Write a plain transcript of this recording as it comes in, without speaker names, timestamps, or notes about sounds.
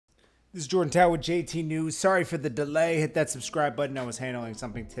This is Jordan Tower with JT News. Sorry for the delay. Hit that subscribe button. I was handling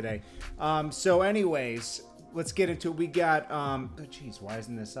something today. So anyways, let's get into it. We got, geez, why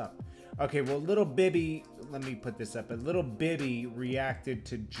isn't this up? Okay, well, Lil Bibby, let me put this up. But Lil Bibby reacted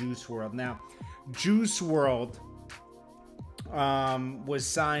to Juice WRLD. Now, Juice WRLD was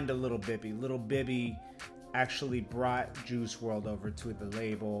signed to Lil Bibby. Lil Bibby actually brought Juice WRLD over to the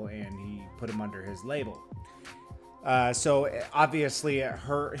label, and he put him under his label. So obviously it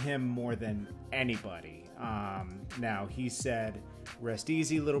hurt him more than anybody. Now he said, "Rest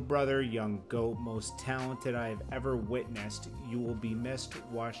easy, little brother, young goat, most talented I have ever witnessed. You will be missed.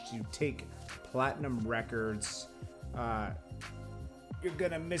 Watched you take platinum records. You're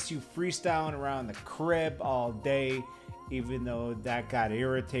gonna miss you freestyling around the crib all day, even though that got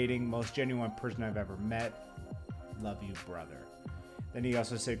irritating. Most genuine person I've ever met. Love you, brother." Then he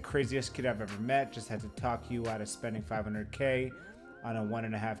also said, "Craziest kid I've ever met. Just had to talk you out of spending $500K on a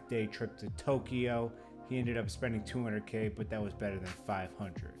 1.5-day trip to Tokyo. He ended up spending $200K, but that was better than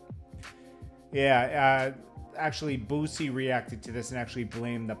 $500. Yeah, actually, Boosie reacted to this and actually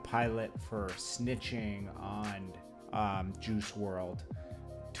blamed the pilot for snitching on Juice WRLD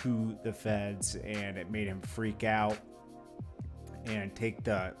to the feds, and it made him freak out and take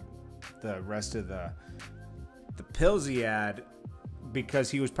the rest of the pills he had,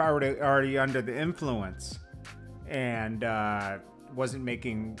 because he was probably already under the influence and wasn't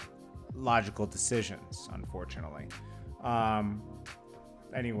making logical decisions, unfortunately.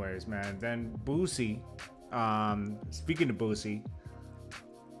 Anyways, man, then Boosie, speaking of Boosie,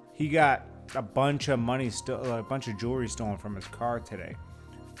 he got a bunch of money, a bunch of jewelry stolen from his car today.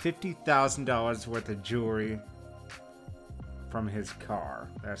 $50,000 worth of jewelry from his car.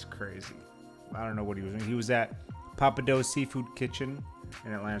 That's crazy. I don't know what he was doing. He was at Pappadeaux's Seafood Kitchen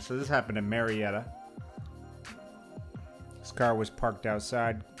in Atlanta. So this happened in Marietta. His car was parked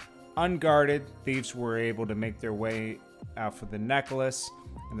outside. Unguarded, thieves were able to make their way out for the necklace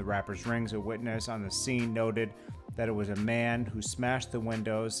and the rapper's rings. A witness on the scene noted that it was a man who smashed the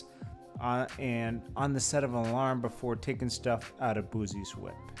windows and on the set of an alarm before taking stuff out of Boosie's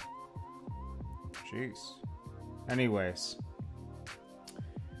whip. Jeez. Anyways,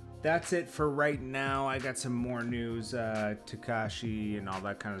 that's it for right now. I got some more news, Tekashi and all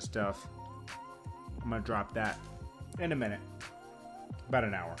that kind of stuff. I'm gonna drop that in a minute, about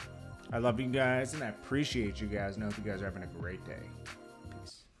an hour. I love you guys and I appreciate you guys, and I hope you guys are having a great day.